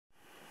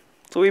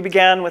So we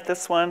began with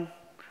this one.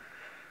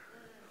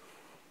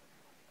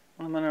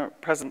 I'm going to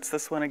presence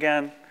this one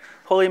again.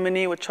 Holy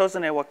mini wa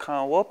chosene wa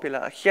kan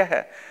wopila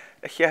ahyehe,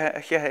 ahyehe,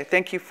 ahyehe.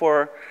 Thank you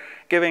for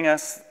giving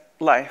us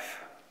life.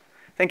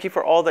 Thank you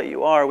for all that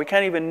you are. We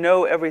can't even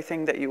know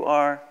everything that you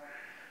are.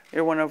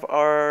 You're one of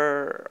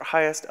our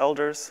highest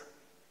elders.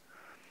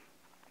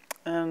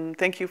 And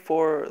thank you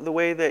for the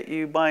way that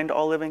you bind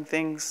all living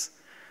things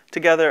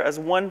together as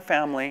one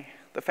family,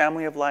 the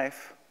family of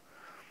life.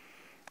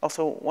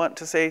 Also want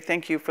to say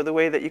thank you for the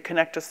way that you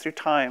connect us through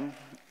time.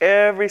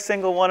 Every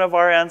single one of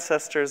our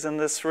ancestors in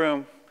this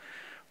room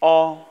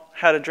all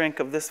had a drink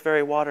of this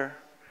very water.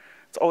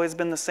 It's always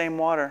been the same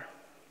water.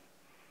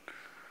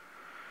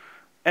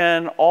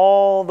 And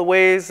all the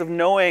ways of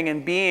knowing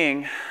and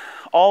being,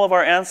 all of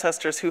our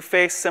ancestors who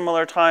face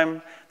similar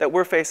time that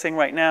we're facing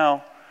right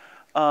now,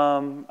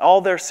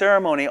 all their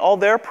ceremony, all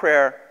their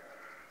prayer,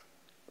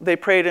 they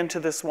prayed into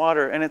this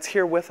water, and it's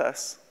here with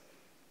us.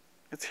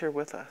 It's here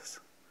with us.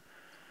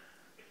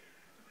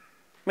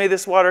 May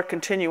this water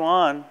continue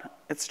on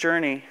its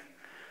journey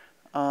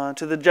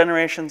to the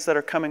generations that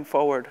are coming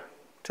forward,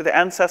 to the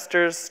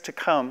ancestors to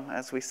come,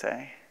 as we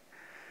say.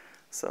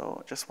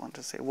 So just want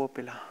to say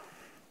wopila.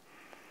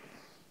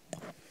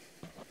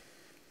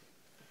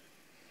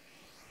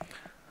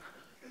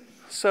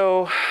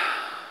 So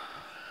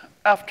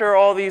after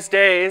all these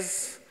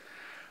days,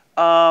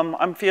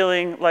 I'm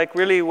feeling like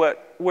really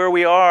where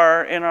we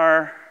are in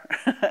our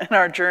in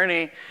our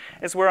journey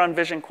is we're on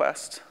vision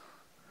quest.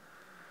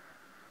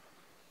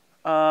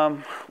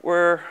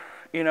 We're,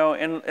 you know,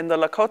 in the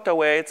Lakota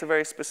way, it's a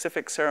very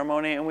specific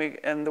ceremony,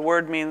 and the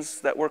word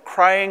means that we're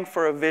crying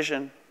for a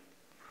vision.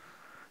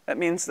 That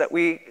means that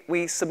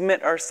we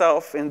submit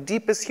ourselves in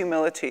deepest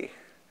humility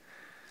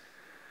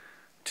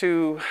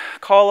to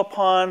call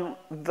upon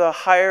the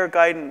higher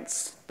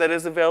guidance that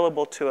is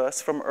available to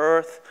us from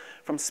earth,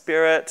 from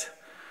spirit,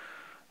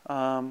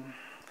 from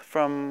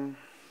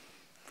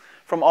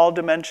all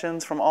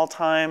dimensions, from all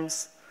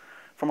times,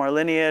 from our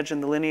lineage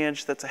and the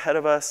lineage that's ahead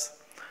of us.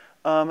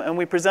 And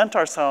we present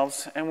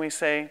ourselves and we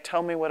say,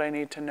 tell me what I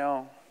need to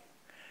know.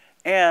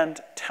 And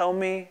tell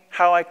me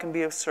how I can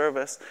be of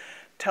service.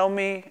 Tell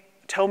me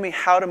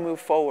how to move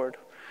forward.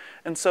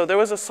 And so there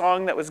was a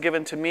song that was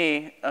given to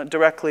me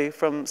directly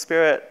from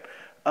Spirit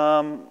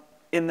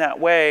in that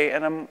way,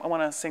 and I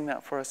want to sing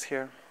that for us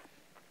here.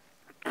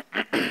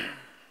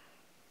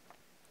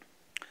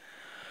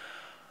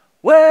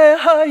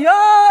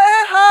 Wehaya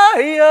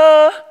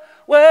ehaya,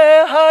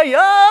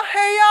 wehaya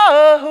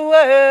heya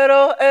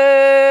huero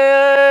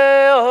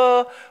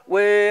eo,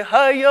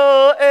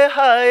 wehayo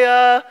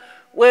ehaya,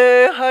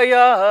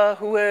 wehaya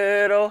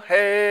huero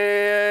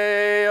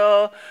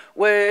heyo.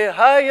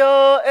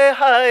 Wehayo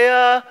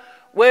ehaya,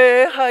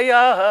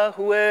 wehaya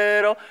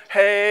huero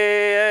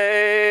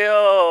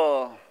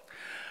heyo.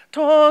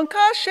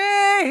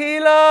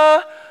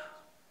 Tonkashila,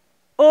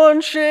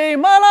 onshi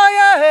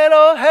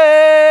malayelo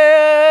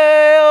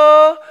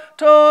heyo.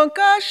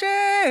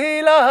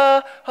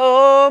 Tonkashila,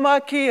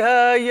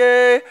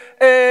 homakiaye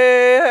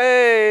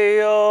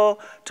eyo.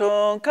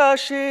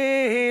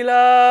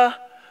 Tonkashila,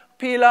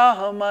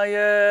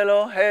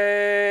 pilamayelo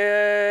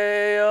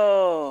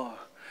heyo.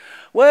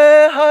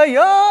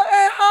 Wehaya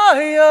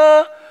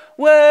ehaya,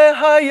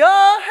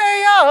 wehaya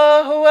heya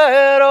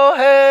huero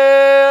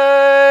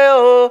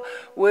heyo.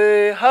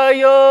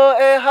 Wehayo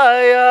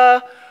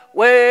ehaya,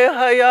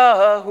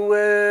 wehaya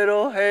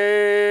huero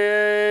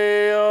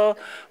heyo.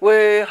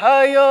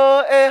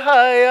 Wehayo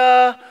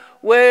ehaya,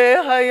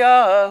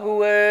 wehaya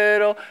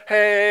huero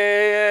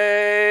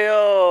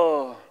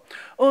heyo.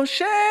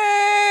 Unshe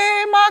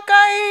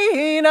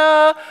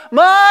makaina,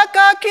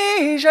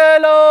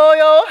 makakijelo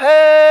yo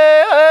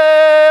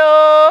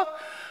heyo.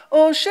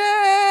 Unshe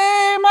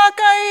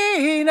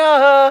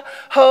makaina,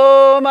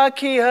 ho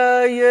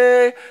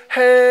makiaye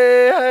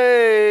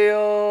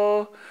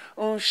heyo.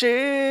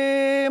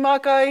 Unshe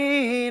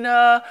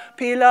makaina,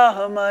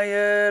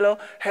 pilamayelo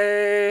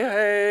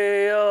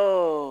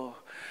heyo.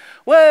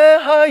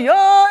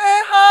 Wehayo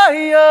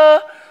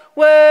ehaya,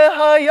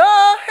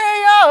 wehaya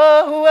heya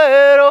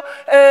huero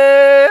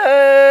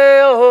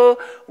eyo.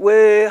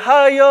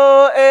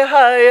 Wehayo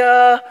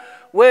ehaya,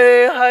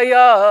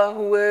 wehaya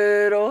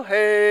huero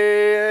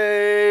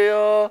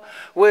heyo.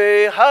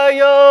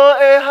 Wehayo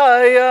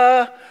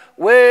ehaya,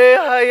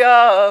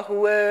 wehaya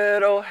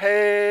huero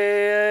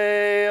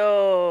heyo.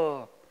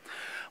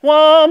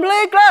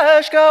 Wambly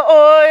glashka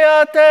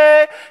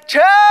oyate,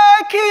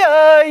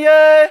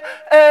 chekiaye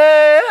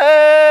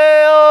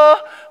eyo.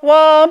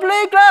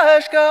 Wambly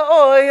glashka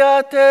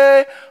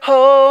oyate,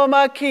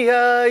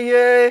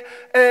 homakiaye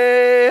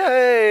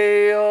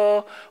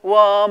eyo.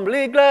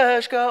 Wambly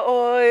glashka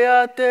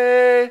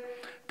oyate,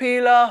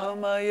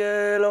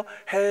 pilamayelo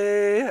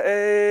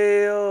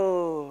heyo.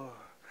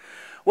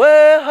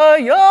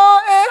 Wehayo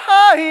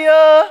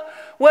ehaya,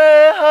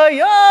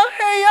 wehaya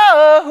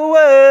heya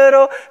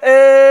huero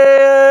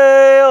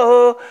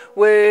eyo.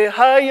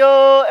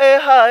 Wehayo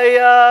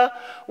ehaya,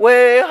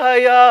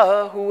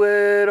 wehaya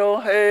huero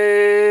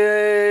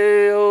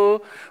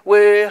heyo.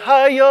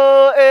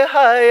 Wehayo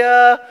ehaya.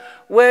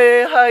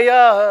 we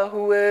haya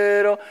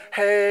huero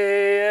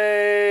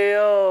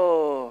heyo.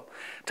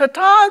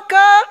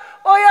 Tatanka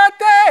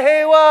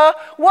oyatewa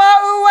wa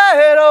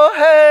uero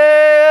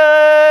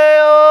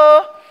heyo.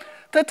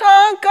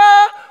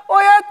 Tatanka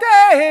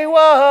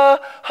oyatewa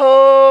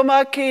ho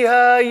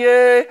makia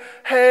ye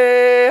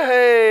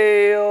heyo.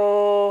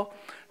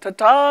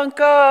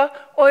 Tatanka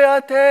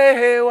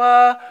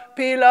oyatewa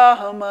pila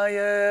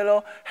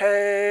hamayelo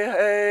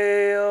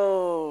heyo.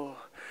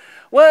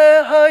 We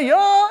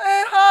hayo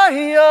e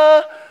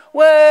haya,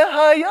 we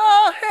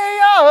haya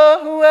heya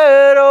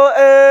huero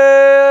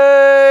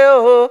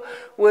eo.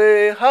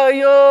 We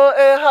hayo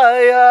e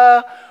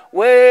haya,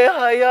 we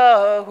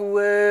haya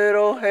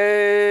huero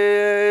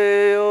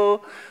heo.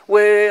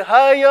 We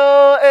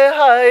hayo e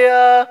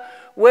haya,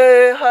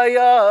 we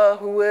haya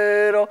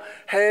huero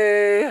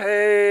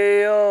heo.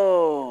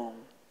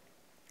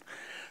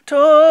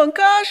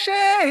 Tunka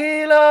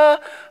sheila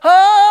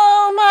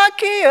ha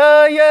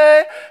makia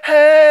ye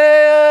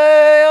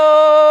heo.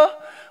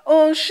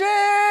 Unshe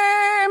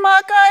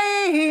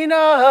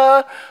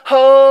makaina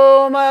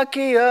ho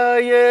makia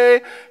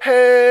ye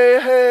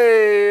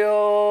heo.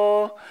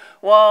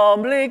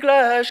 Wambli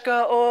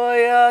glashka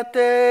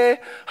oyate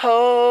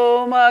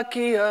ho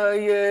makia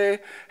ye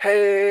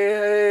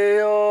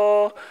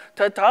heo.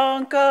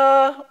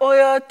 Tatanka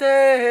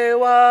oyate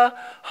wa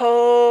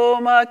ho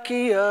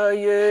makia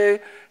ye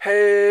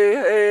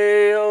heo.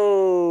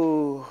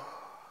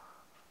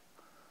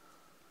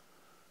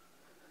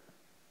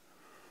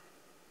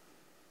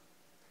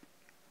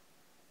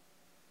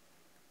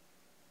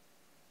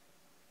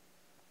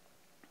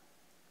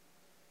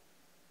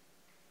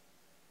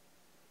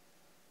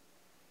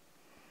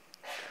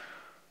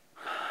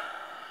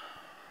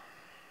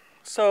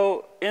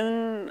 So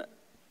in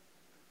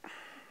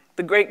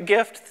the great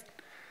gift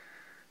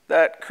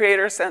that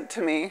Creator sent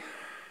to me,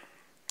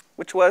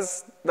 which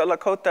was the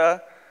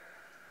Lakota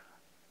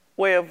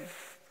way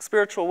of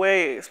spiritual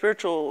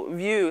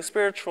view,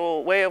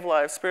 spiritual way of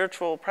life,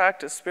 spiritual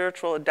practice,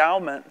 spiritual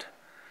endowment,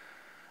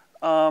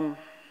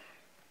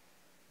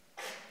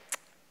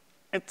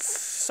 it's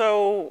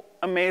so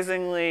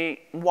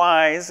amazingly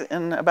wise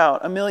in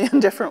about a million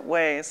different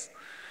ways.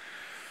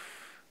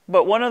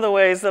 But one of the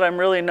ways that I'm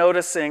really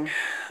noticing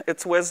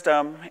its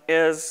wisdom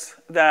is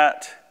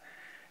that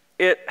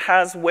it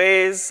has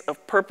ways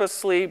of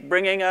purposely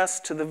bringing us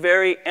to the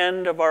very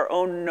end of our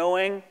own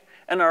knowing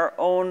and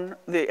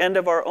the end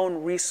of our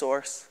own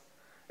resource.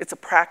 It's a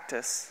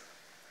practice.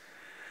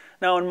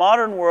 Now, in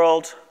modern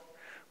world,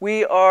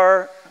 we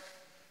are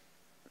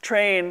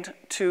trained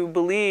to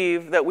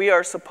believe that we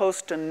are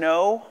supposed to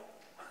know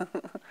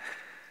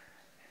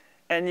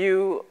and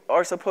you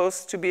are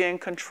supposed to be in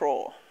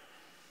control.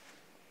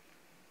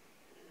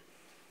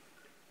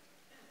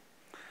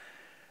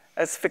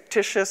 As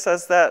fictitious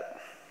as that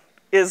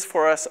is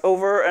for us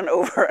over and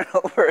over and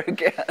over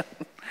again.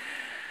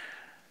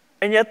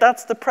 And yet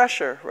that's the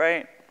pressure,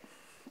 right?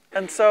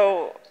 And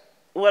so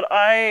what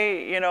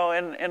in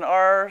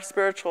our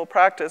spiritual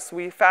practice,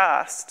 we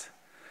fast.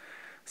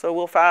 So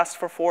we'll fast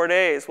for 4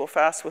 days. We'll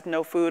fast with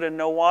no food and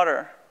no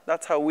water.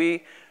 That's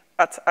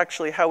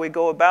actually how we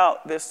go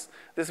about this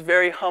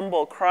very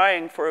humble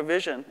crying for a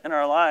vision in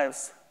our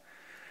lives.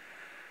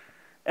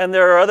 And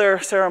there are other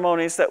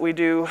ceremonies that we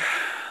do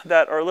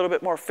that are a little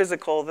bit more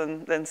physical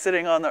than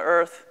sitting on the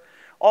earth,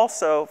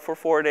 also for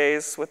 4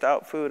 days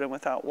without food and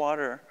without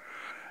water.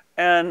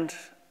 And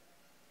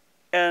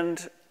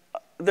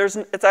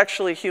it's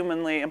actually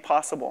humanly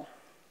impossible.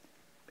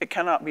 It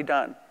cannot be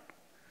done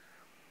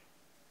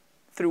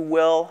through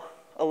will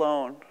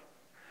alone,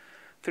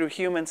 through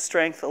human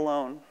strength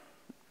alone.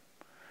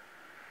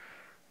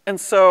 And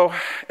so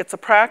it's a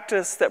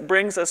practice that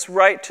brings us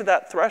right to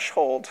that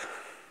threshold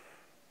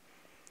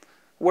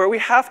where we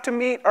have to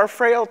meet our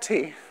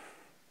frailty,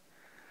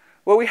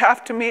 where we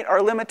have to meet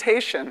our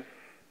limitation.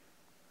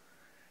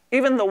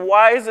 Even the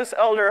wisest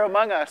elder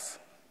among us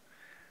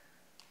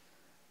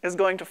is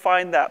going to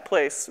find that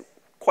place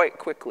quite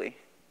quickly.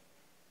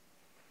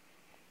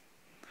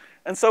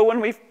 And so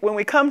when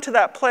we come to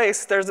that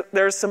place,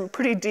 there's some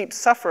pretty deep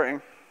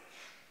suffering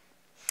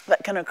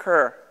that can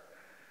occur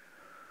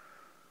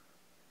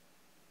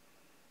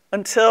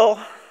until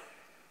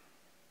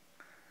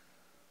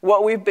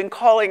what we've been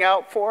calling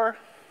out for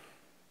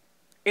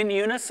in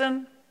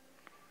unison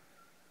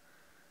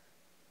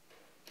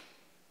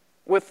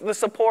with the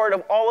support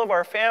of all of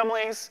our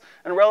families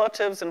and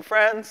relatives and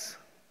friends,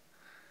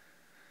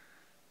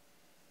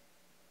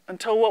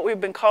 until what we've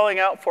been calling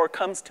out for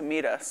comes to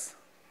meet us.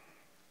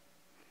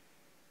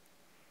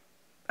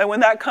 And when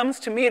that comes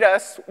to meet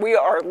us, we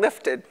are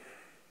lifted.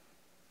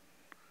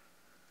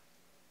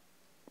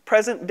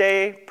 Present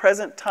day,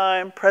 present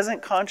time,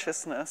 present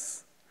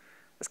consciousness,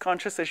 as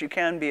conscious as you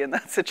can be in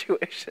that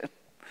situation.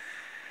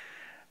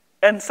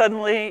 And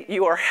suddenly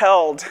you are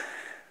held,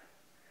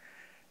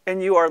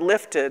 and you are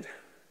lifted,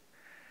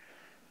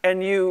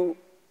 and you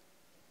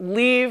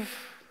leave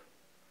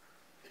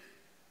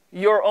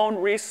your own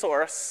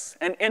resource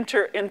and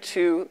enter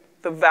into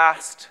the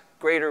vast,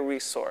 greater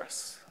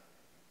resource.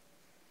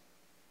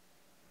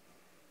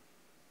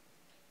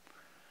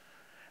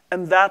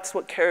 And that's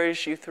what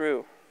carries you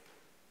through.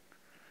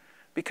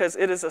 Because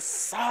it is a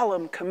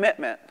solemn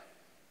commitment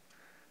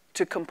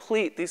to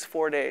complete these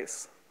 4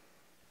 days.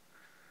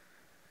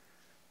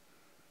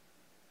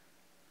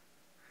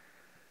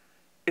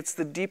 It's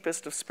the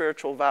deepest of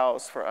spiritual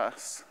vows for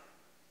us.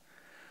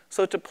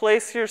 So to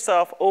place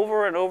yourself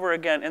over and over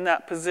again in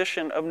that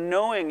position of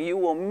knowing you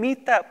will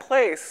meet that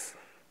place,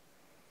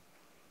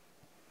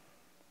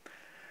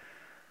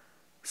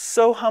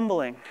 so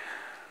humbling.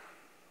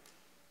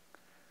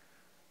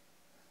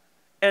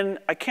 And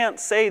I can't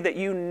say that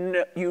you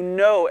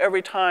know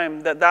every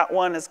time that that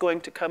one is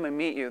going to come and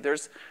meet you.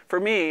 For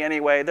me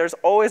anyway, there's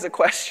always a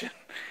question.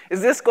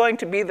 Is this going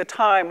to be the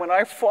time when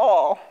I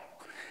fall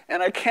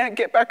and I can't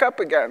get back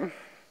up again?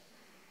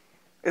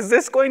 Is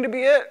this going to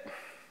be it?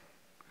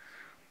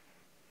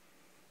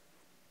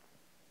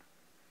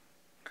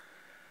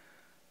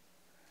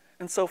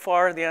 And so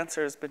far, the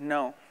answer has been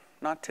no.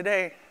 Not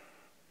today.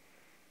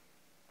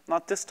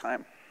 Not this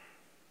time.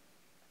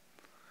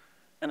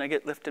 And I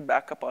get lifted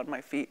back up on my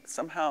feet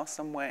somehow,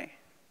 some way.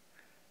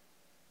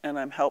 And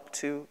I'm helped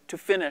to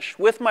finish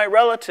with my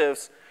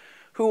relatives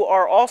who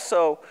are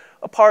also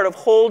a part of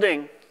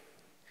holding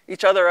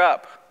each other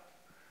up,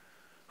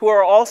 who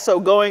are also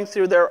going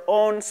through their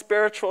own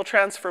spiritual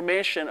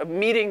transformation of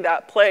meeting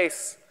that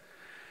place,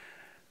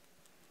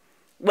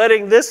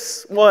 letting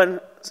this one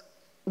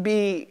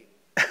be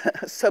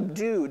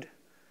subdued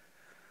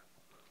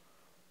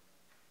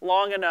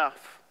long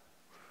enough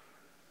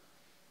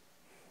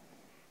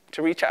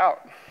to reach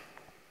out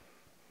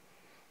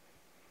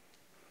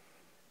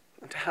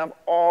and to have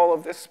all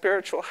of this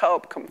spiritual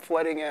help come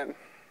flooding in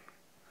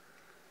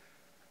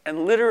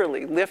and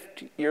literally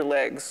lift your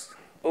legs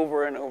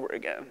over and over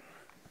again.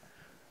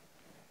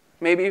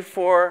 Maybe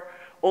for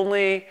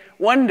only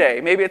one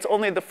day. Maybe it's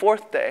only the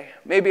 4th day.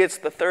 Maybe it's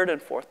the 3rd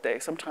and 4th day.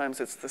 Sometimes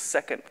it's the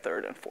 2nd,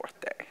 3rd, and 4th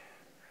day.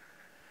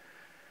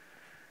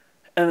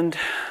 And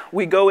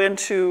we go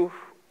into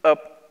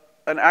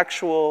an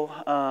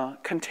actual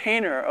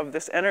container of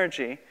this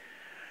energy.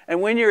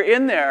 And when you're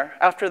in there,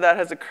 after that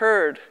has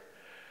occurred,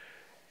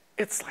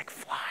 it's like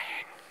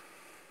flying.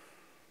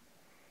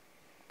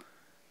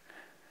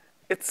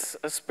 It's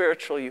a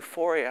spiritual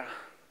euphoria.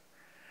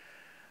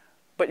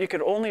 But you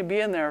could only be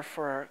in there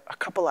for a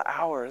couple of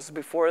hours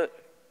before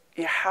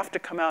you have to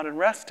come out and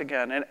rest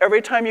again. And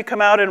every time you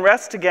come out and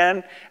rest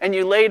again and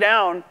you lay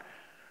down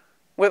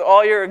with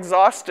all your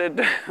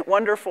exhausted,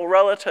 wonderful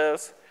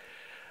relatives,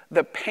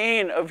 the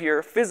pain of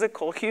your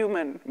physical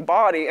human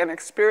body and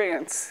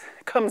experience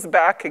comes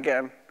back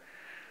again.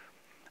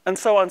 And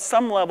so on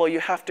some level, you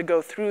have to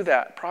go through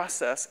that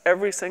process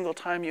every single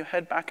time you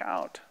head back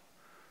out.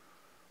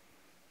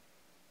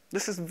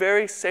 This is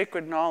very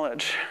sacred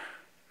knowledge.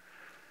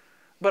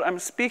 But I'm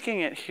speaking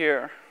it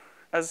here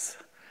as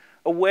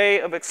a way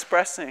of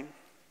expressing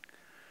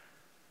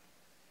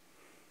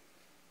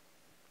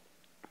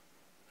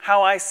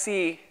how I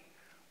see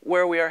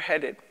where we are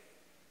headed.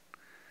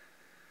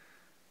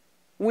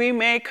 We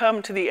may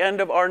come to the end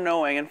of our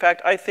knowing. In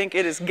fact, I think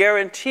it is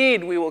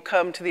guaranteed we will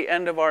come to the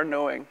end of our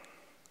knowing.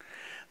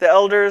 The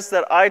elders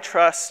that I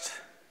trust,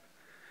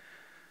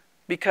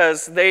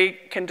 because they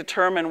can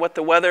determine what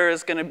the weather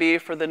is going to be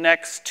for the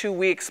next 2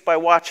 weeks by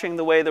watching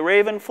the way the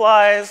raven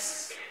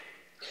flies.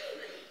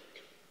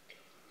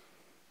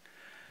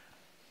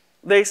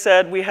 They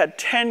said we had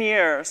 10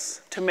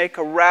 years to make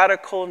a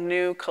radical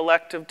new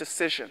collective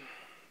decision.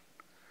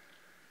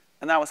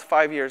 And that was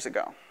 5 years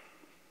ago.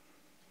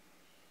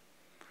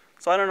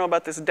 So I don't know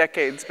about this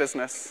decades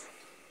business.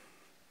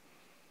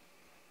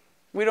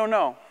 We don't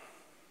know.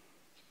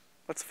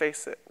 Let's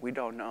face it, we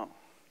don't know.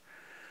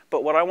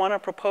 But what I want to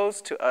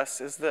propose to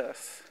us is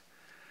this.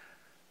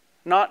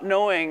 Not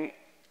knowing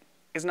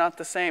is not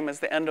the same as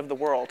the end of the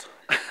world.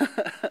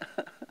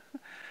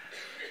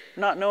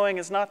 Not knowing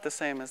is not the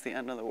same as the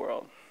end of the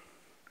world.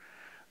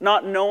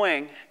 Not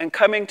knowing and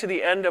coming to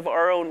the end of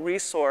our own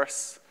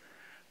resource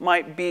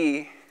might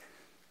be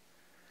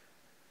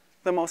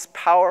the most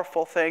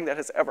powerful thing that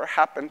has ever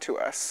happened to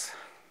us.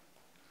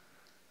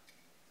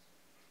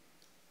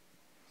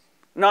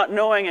 Not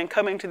knowing and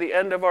coming to the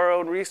end of our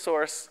own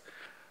resource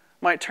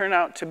might turn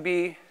out to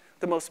be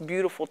the most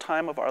beautiful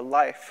time of our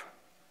life.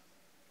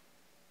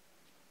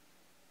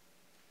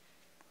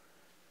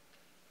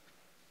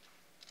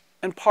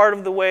 And part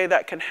of the way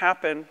that can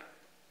happen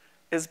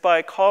is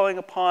by calling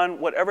upon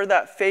whatever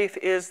that faith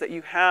is that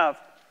you have,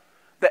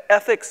 the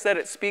ethics that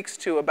it speaks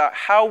to about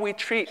how we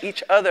treat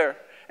each other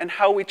and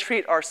how we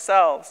treat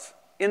ourselves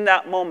in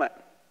that moment.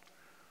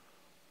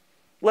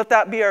 Let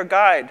that be our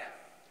guide.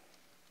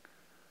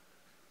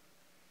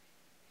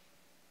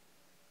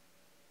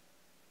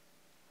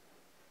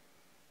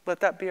 Let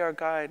that be our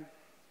guide.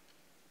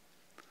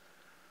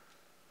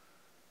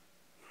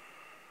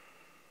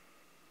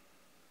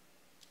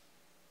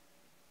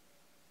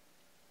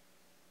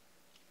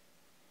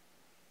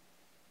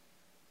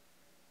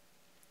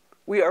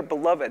 We are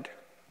beloved.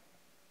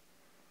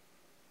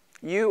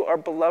 You are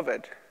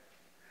beloved.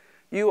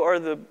 You are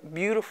the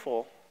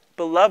beautiful,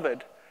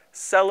 beloved,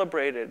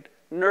 celebrated,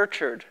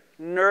 nurtured,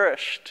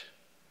 nourished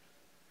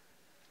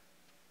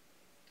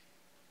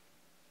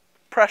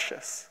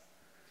precious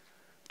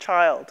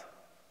child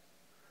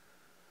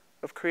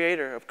of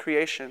Creator, of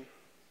creation,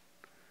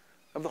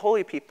 of the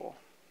holy people,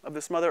 of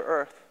this Mother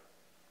Earth,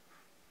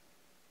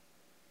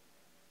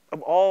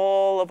 of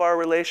all of our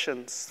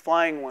relations,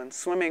 flying ones,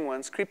 swimming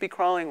ones, creepy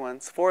crawling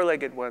ones,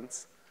 four-legged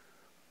ones.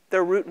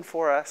 They're rooting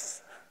for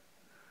us.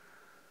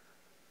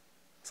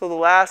 So the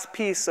last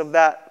piece of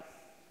that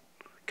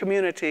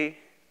community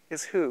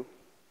is who?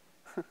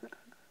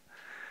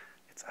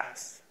 It's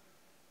us.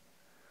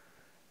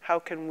 How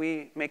can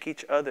we make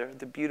each other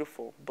the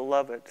beautiful,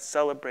 beloved,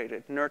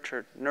 celebrated,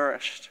 nurtured,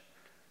 nourished,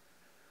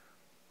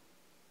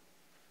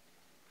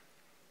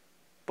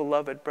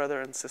 beloved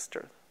brother and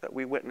sister that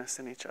we witness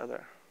in each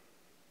other?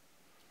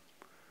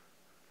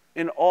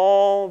 In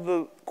all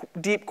the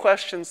deep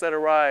questions that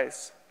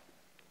arise,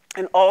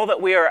 in all that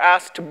we are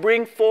asked to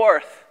bring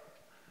forth,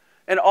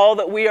 and all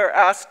that we are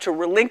asked to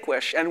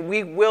relinquish, and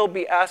we will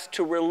be asked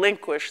to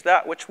relinquish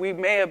that which we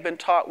may have been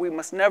taught we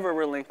must never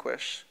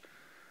relinquish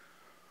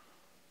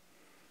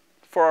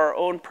for our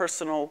own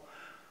personal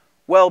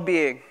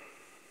well-being.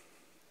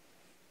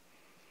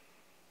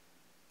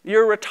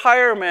 Your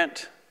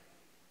retirement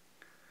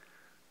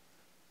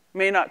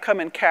may not come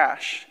in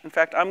cash. In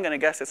fact, I'm going to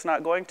guess it's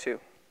not going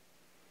to.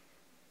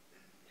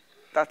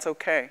 That's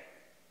okay.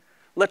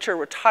 Let your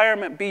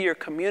retirement be your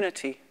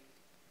community.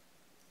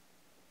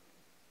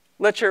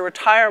 Let your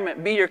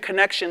retirement be your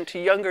connection to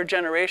younger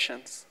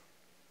generations.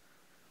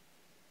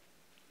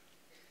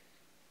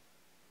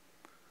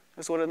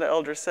 As one of the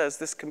elders says,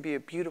 this can be a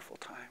beautiful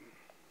time.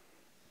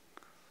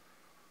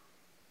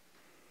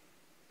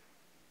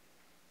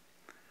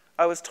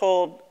 I was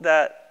told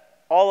that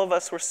all of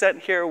us were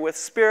sent here with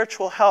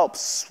spiritual help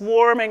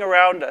swarming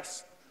around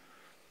us.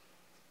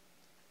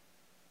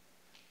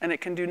 And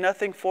it can do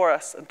nothing for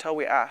us until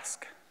we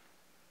ask,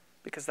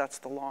 because that's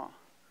the law.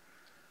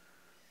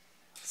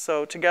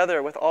 So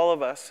together with all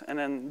of us, and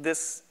in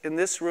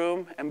this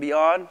room and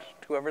beyond,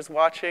 whoever's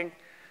watching,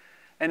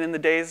 and in the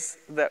days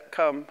that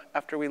come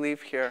after we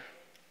leave here,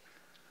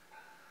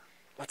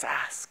 let's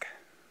ask.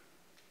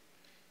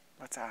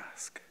 Let's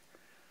ask.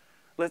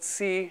 Let's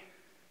see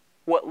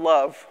what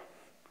love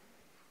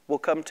will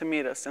come to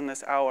meet us in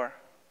this hour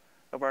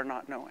of our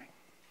not knowing.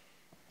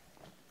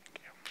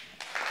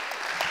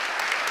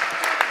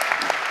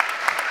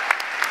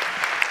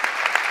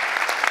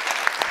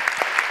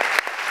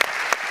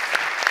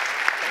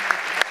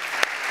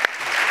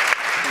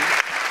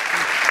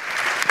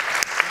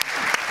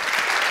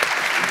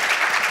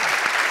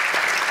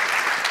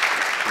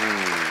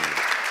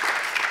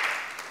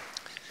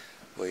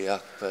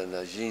 Weyakpa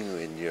Najin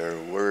Win, your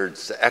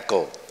words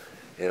echo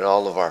in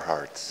all of our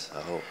hearts,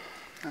 I hope.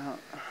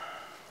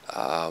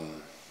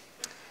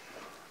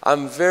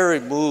 I'm very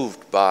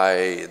moved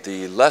by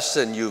the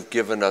lesson you've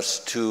given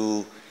us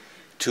to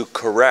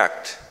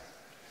correct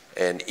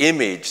an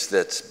image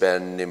that's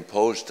been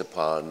imposed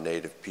upon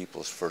Native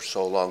peoples for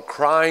so long,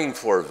 crying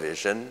for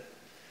vision,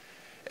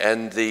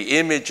 and the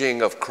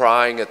imaging of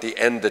crying at the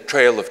end, the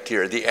trail of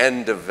tears, the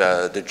end of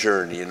the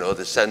journey, you know,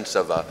 the sense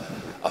of a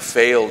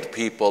failed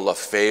people, a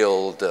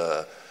failed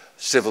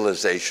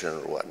civilization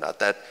or whatnot,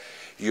 that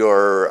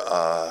you're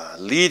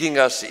leading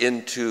us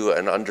into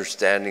an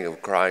understanding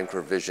of crying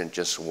for vision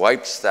just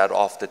wipes that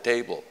off the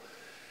table.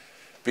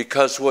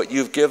 Because what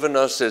you've given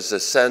us is a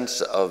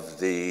sense of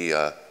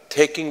the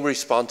taking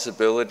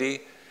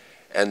responsibility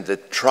and the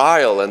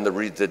trial and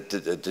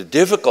the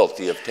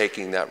difficulty of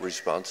taking that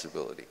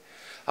responsibility.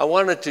 I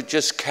wanted to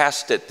just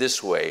cast it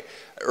this way.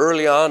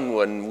 Early on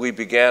when we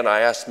began,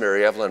 I asked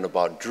Mary Evelyn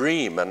about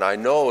dream, and I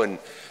know in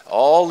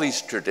all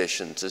these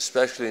traditions,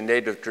 especially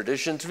Native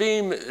traditions,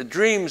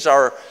 dreams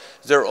are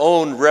their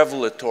own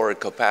revelatory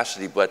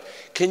capacity, but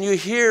can you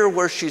hear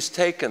where she's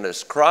taken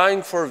us?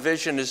 Crying for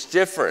vision is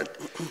different.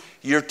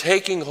 You're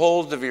taking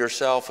hold of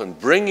yourself and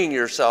bringing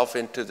yourself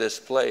into this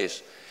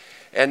place,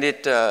 and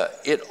it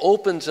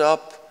opens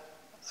up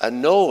a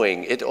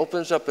knowing, it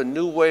opens up a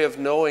new way of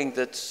knowing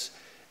that's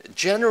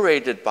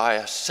generated by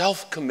a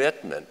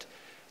self-commitment,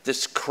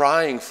 this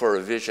crying for a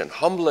vision,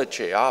 humbla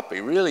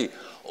cheapi, really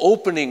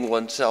opening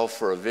oneself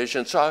for a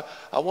vision. So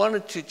I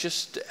wanted to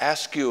just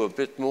ask you a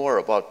bit more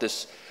about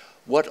this,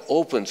 what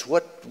opens,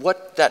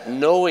 what that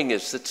knowing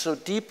is that's so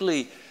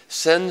deeply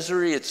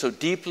sensory, it's so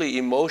deeply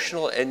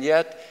emotional, and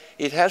yet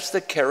it has the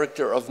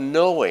character of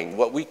knowing,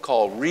 what we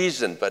call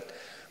reason, but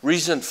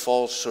reason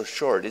falls so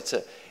short.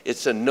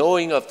 It's a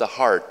knowing of the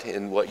heart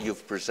in what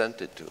you've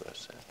presented to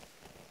us.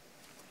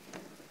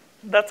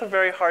 That's a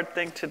very hard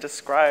thing to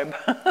describe.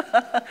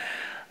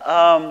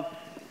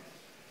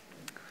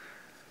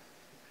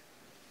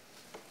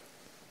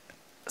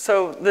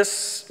 So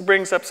this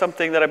brings up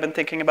something that I've been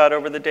thinking about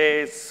over the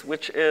days,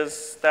 which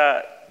is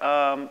that,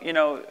 you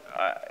know,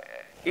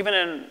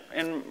 even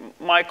in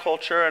my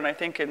culture, and I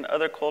think in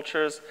other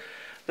cultures,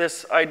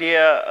 this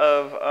idea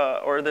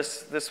of, or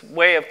this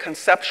way of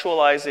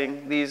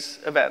conceptualizing these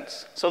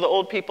events. So the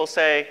old people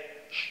say,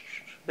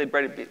 they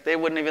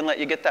wouldn't even let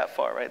you get that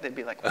far, right? They'd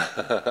be like,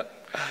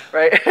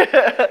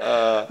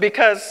 right?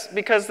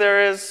 Because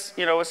there is,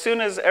 you know, as soon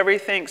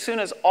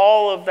as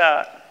all of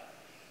that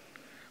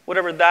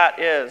whatever that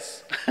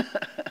is,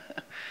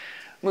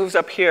 moves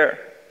up here.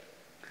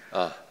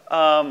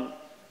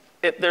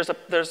 There's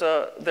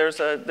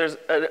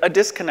a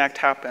disconnect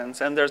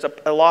happens, and there's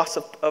a loss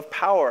of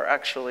power,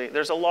 actually.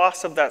 There's a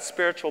loss of that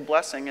spiritual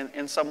blessing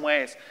in some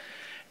ways.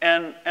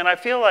 And I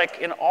feel like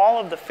in all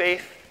of the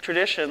faith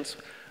traditions,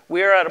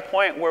 we are at a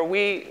point where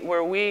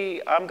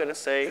I'm going to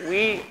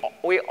say,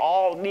 we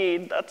all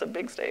need, that's a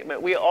big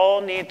statement, we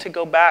all need to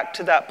go back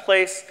to that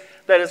place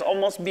that is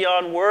almost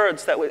beyond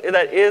words, that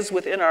is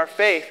within our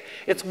faith.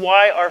 It's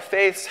why our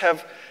faiths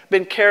have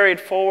been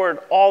carried forward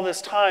all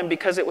this time,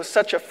 because it was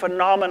such a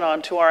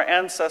phenomenon to our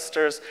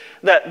ancestors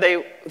that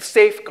they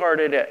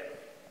safeguarded it.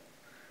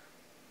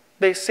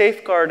 They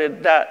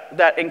safeguarded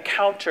that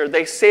encounter.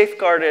 They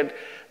safeguarded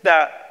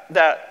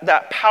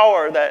that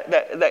power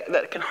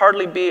that can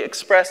hardly be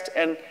expressed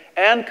and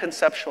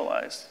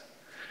conceptualized.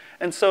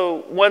 And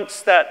so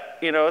once that,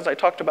 as I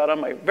talked about on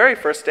my very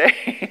first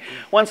day,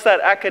 once that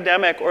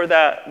academic or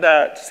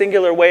that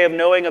singular way of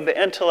knowing of the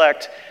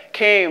intellect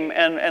came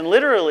and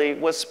literally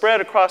was spread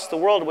across the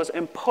world, was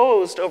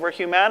imposed over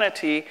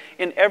humanity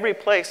in every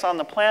place on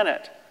the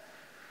planet,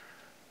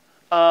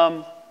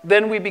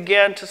 then we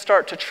began to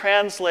start to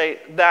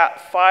translate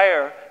that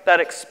fire, that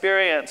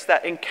experience,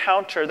 that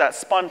encounter, that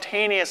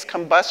spontaneous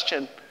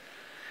combustion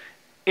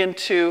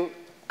into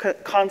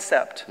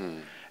concept.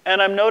 And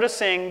I'm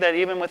noticing that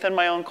even within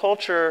my own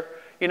culture,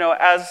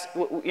 as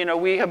we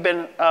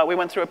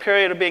went through a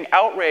period of being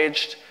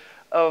outraged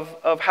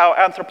of how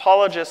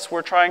anthropologists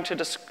were trying to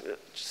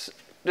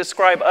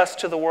describe us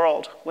to the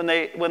world when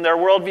their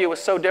worldview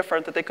was so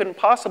different that they couldn't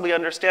possibly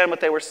understand what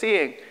they were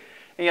seeing,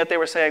 and yet they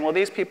were saying, well,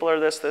 these people are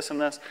this, this,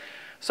 and this.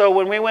 So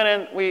when we went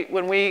in,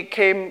 when we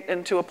came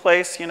into a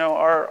place,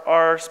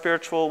 our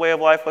spiritual way of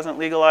life wasn't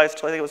legalized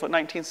till I think it was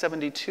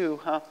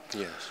 1972, huh?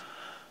 Yes.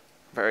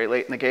 Very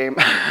late in the game.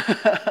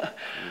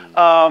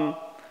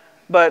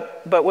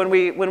 But when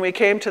we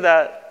came to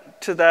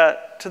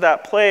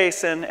that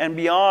place and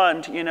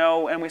beyond,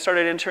 and we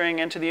started entering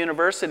into the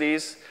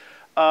universities,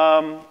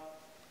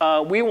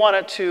 we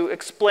wanted to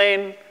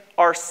explain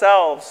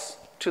ourselves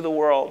to the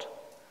world,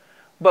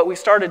 but we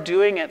started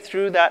doing it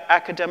through that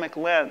academic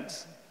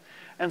lens.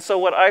 And so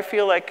what I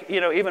feel like,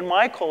 even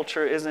my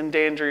culture is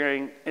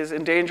endangering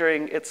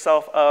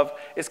itself of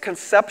is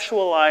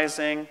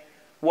conceptualizing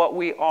what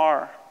we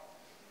are.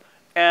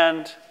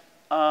 And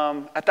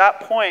at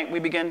that point, we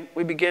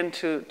begin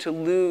to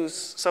lose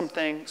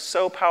something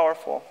so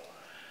powerful.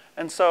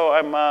 And so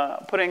I'm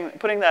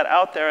putting that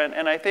out there.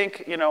 And I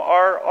think,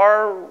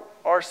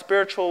 our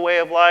spiritual way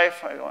of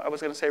life, I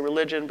was going to say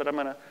religion, but I'm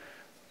going to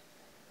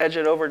edge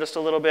it over just a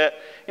little bit.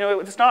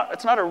 It's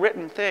not a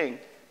written thing.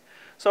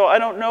 So I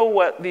don't know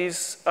what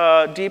these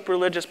deep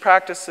religious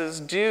practices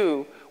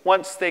do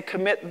once they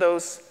commit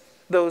those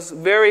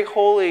very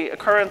holy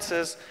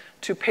occurrences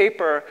to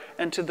paper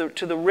and to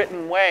the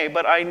written way.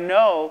 But I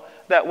know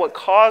that what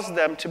caused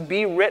them to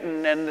be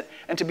written and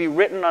to be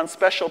written on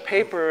special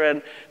paper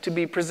and to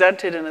be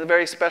presented in a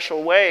very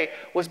special way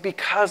was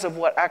because of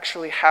what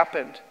actually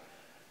happened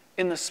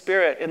in the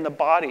spirit, in the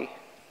body,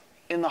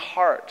 in the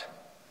heart,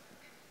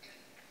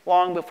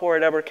 long before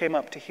it ever came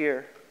up to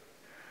here.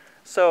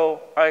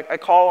 So I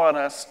call on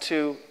us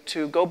to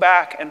go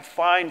back and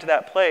find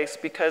that place,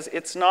 because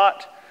it's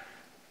not,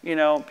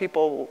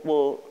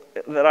 people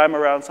that I'm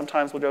around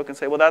sometimes will joke and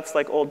say, well, that's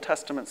like Old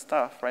Testament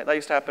stuff, right? That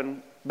used to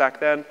happen back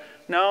then.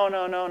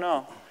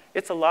 No.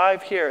 It's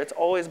alive here. It's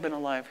always been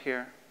alive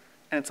here.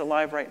 And it's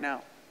alive right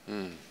now.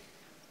 Oh,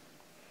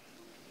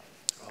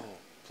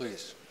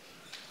 please.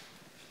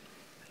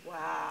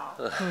 Wow.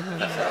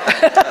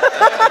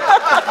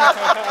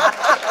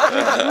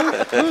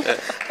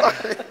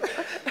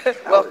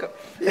 Welcome.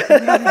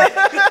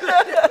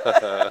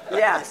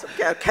 Yes,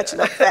 catching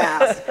up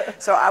fast.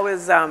 So I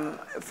was,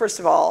 first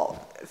of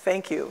all,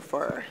 thank you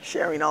for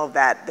sharing all of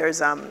that.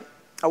 There's a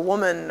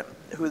woman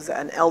who's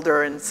an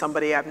elder and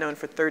somebody I've known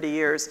for 30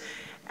 years,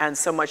 and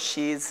so much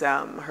she's,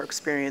 her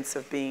experience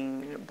of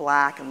being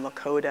Black and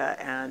Lakota,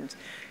 and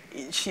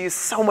she used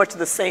so much of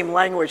the same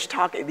language,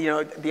 talking,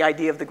 the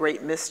idea of the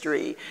great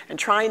mystery, and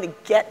trying to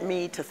get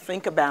me to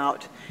think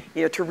about,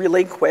 to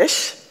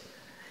relinquish,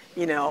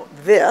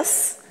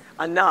 this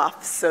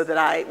enough so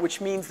that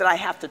which means that I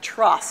have to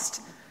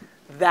trust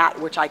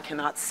that which I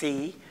cannot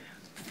see,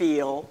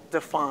 feel,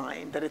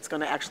 define, that it's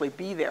going to actually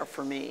be there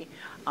for me.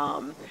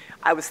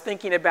 I was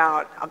thinking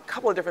about a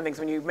couple of different things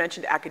when you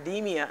mentioned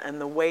academia and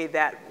the way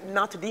that,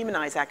 not to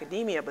demonize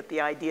academia, but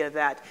the idea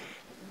that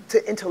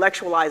to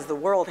intellectualize the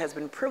world has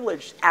been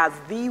privileged as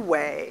the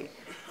way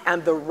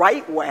and the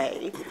right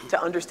way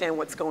to understand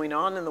what's going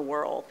on in the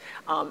world.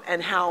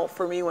 And how,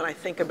 for me, when I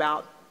think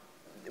about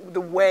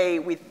the way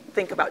we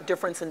think about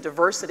difference and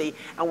diversity,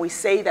 and we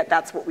say that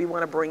that's what we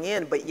want to bring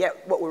in, but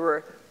yet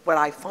what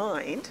I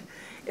find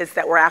is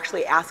that we're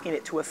actually asking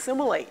it to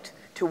assimilate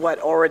to what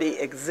already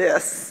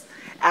exists,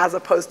 as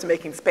opposed to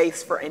making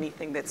space for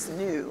anything that's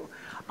new.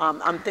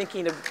 I'm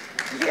thinking of,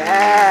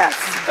 yes.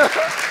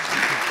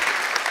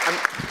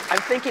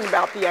 I'm thinking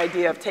about the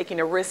idea of taking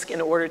a risk in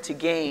order to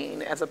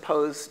gain, as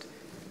opposed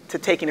to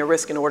taking a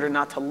risk in order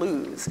not to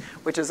lose,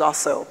 which is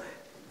also,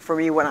 for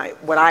me,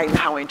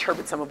 how I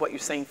interpret some of what you're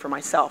saying for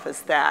myself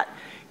is that,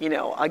 you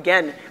know,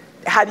 again,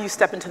 how do you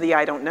step into the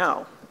I don't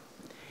know?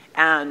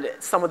 And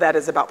some of that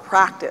is about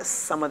practice,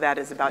 some of that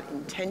is about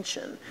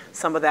intention,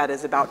 some of that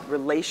is about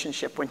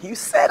relationship. When you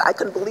said, I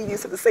couldn't believe you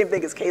said the same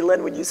thing as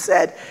Kaylin when you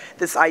said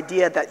this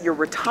idea that your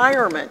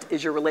retirement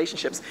is your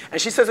relationships. And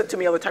she says it to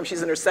me all the time,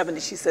 she's in her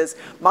 70s, she says,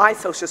 my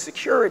social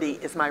security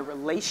is my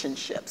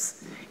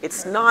relationships.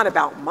 It's not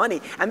about money.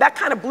 And that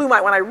kind of blew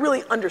when I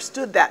really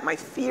understood that, my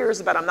fears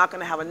about I'm not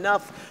gonna have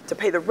enough to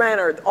pay the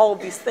rent or all of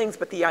these things,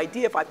 but the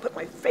idea if I put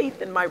my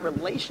faith in my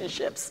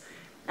relationships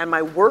and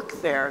my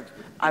work there,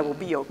 I will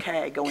be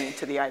okay going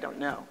into the I don't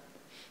know.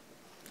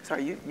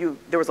 Sorry,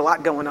 there was a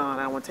lot going on.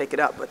 I don't want to take it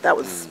up, but that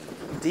was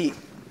deep.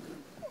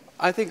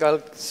 I think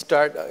I'll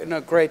start, you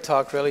know, great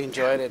talk, really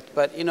enjoyed it.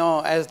 But, you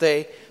know, as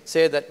they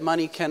say that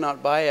money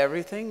cannot buy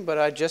everything, but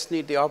I just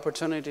need the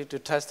opportunity to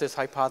test this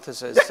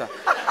hypothesis.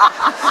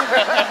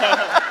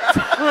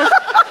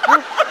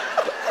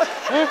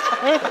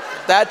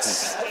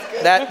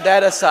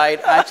 That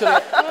aside,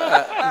 actually,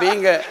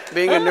 being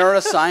a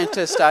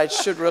neuroscientist, I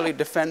should really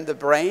defend the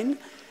brain.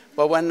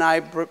 But when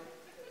I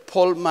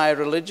pulled my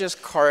religious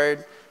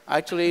card,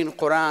 actually in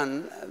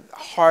Quran,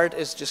 heart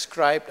is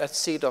described as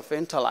seat of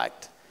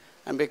intellect.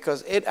 And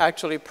because it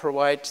actually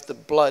provides the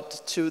blood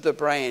to the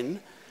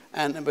brain,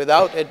 and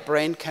without it,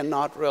 brain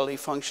cannot really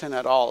function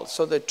at all.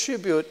 So the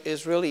tribute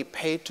is really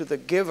paid to the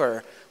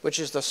giver, which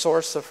is the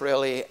source of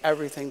really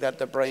everything that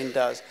the brain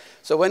does.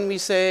 So when we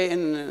say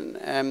in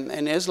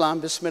Islam,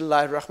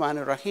 Bismillah ar-Rahman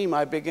ar-Rahim,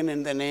 I begin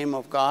in the name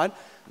of God,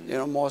 you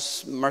know,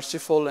 most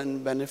merciful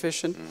and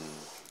beneficent.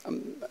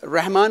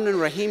 Rahman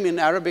and Rahim in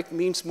Arabic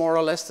means more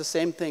or less the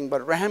same thing,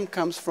 but Rahim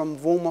comes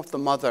from womb of the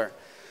mother.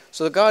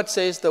 So God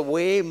says the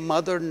way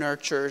mother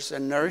nurtures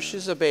and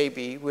nourishes a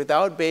baby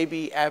without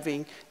baby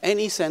having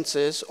any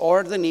senses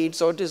or the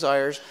needs or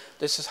desires,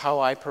 this is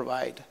how I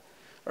provide,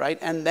 right?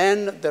 And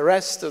then the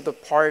rest of the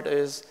part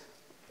is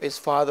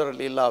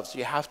fatherly love. So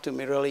you have to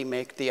really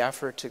make the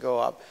effort to go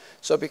up.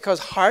 So because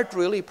heart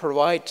really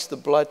provides the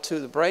blood to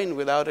the brain,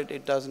 without it,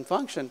 it doesn't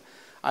function.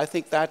 I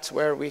think that's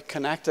where we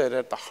connected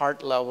at the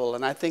heart level.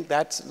 And I think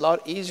that's a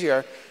lot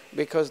easier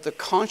because the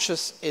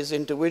conscious is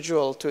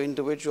individual to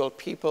individual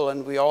people,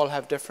 and we all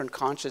have different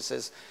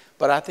consciouses.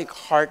 But I think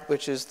heart,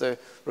 which is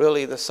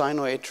really the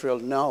sinoatrial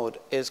node,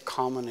 is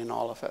common in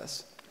all of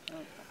us.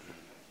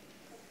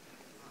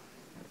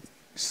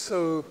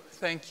 So,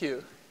 thank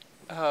you.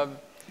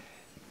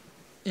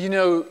 You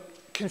know,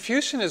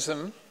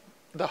 Confucianism,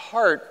 the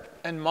heart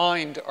and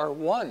mind are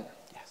one.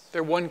 Yes.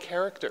 They're one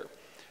character.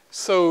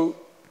 So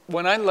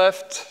when I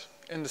left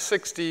in the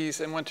 60s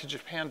and went to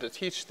Japan to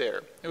teach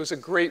there, it was a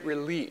great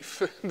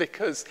relief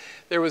because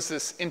there was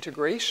this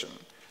integration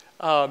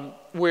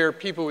where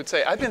people would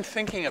say, I've been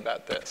thinking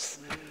about this,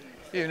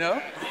 you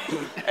know?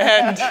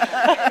 And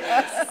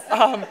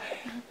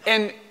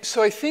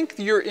so I think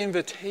your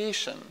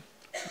invitation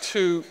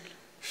to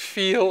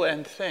feel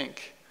and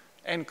think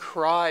and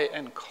cry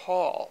and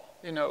call,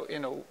 you know,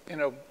 in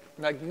a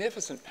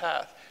magnificent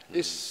path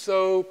is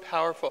so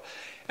powerful.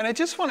 And I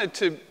just wanted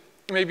to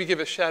maybe give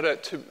a shout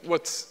out to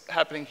what's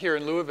happening here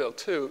in Louisville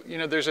too. You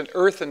know, there's an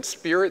Earth and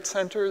Spirit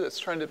Center that's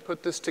trying to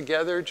put this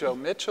together. Joe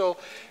Mitchell,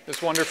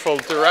 this wonderful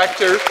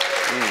director.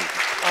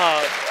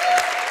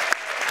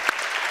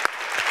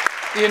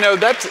 You know,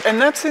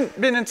 that's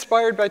been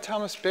inspired by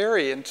Thomas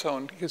Berry and so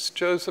on, because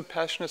Joe's a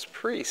Passionist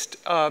priest.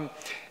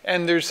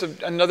 And there's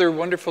another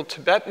wonderful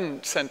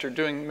Tibetan center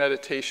doing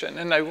meditation.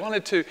 And I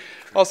wanted to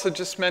also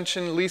just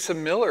mention Lisa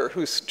Miller,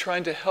 who's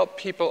trying to help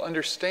people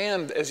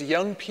understand as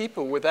young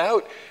people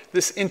without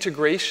this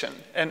integration.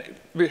 And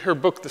her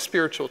book, The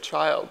Spiritual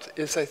Child,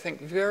 is, I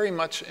think, very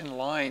much in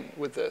line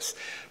with this.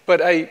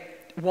 But I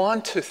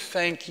want to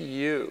thank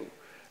you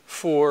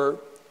for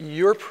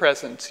your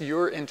presence,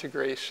 your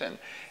integration,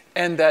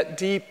 and that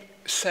deep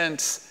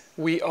sense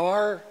we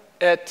are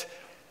at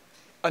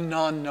a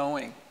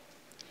non-knowing.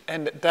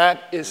 And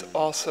that is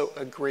also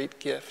a great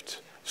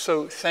gift.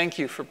 So thank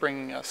you for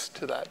bringing us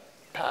to that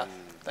path.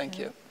 Thank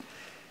you.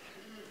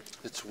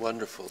 It's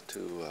wonderful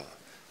to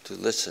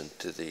listen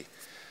to the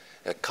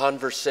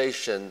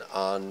conversation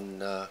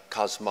on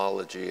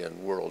cosmology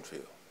and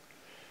worldview.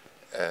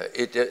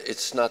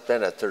 It's not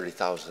been at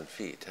 30,000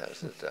 feet,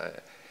 has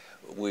it?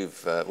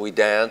 We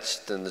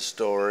danced in the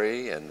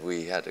story, and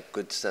we had a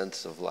good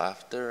sense of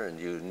laughter, and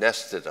you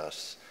nested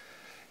us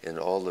in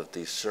all of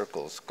these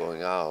circles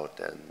going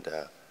out, and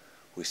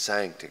we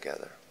sang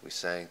together. We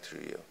sang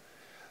through you.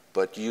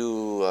 But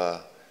you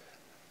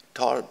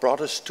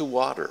brought us to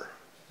water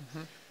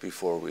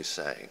before we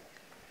sang.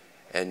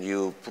 And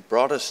you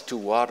brought us to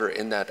water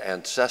in that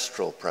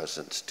ancestral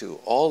presence too.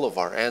 All of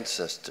our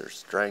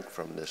ancestors drank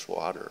from this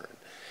water.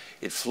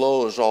 It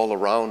flows all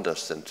around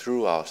us and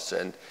through us.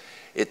 And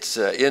it's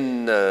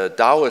in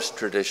Taoist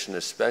tradition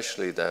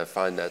especially that I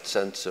find that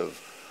sense of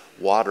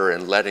water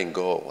and letting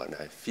go. And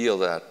I feel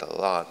that a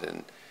lot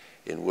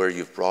in where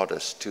you've brought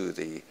us to.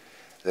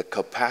 The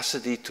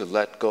capacity to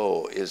let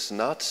go is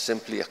not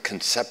simply a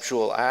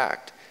conceptual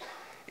act.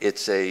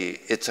 it's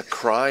a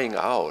crying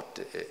out.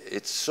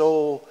 It's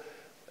so,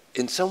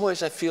 in some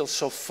ways I feel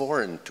so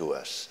foreign to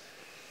us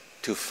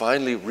to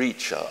finally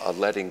reach a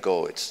letting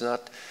go. It's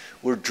not,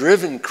 we're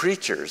driven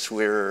creatures.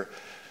 We're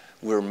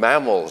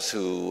mammals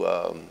who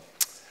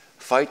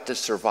fight to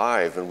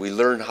survive, and we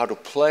learn how to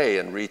play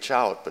and reach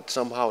out, but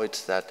somehow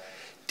it's that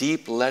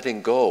deep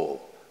letting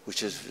go,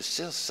 which is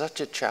still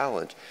such a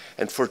challenge.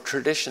 And for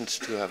traditions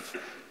to have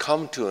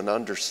come to an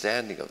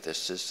understanding of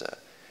this is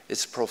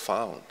it's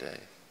profound.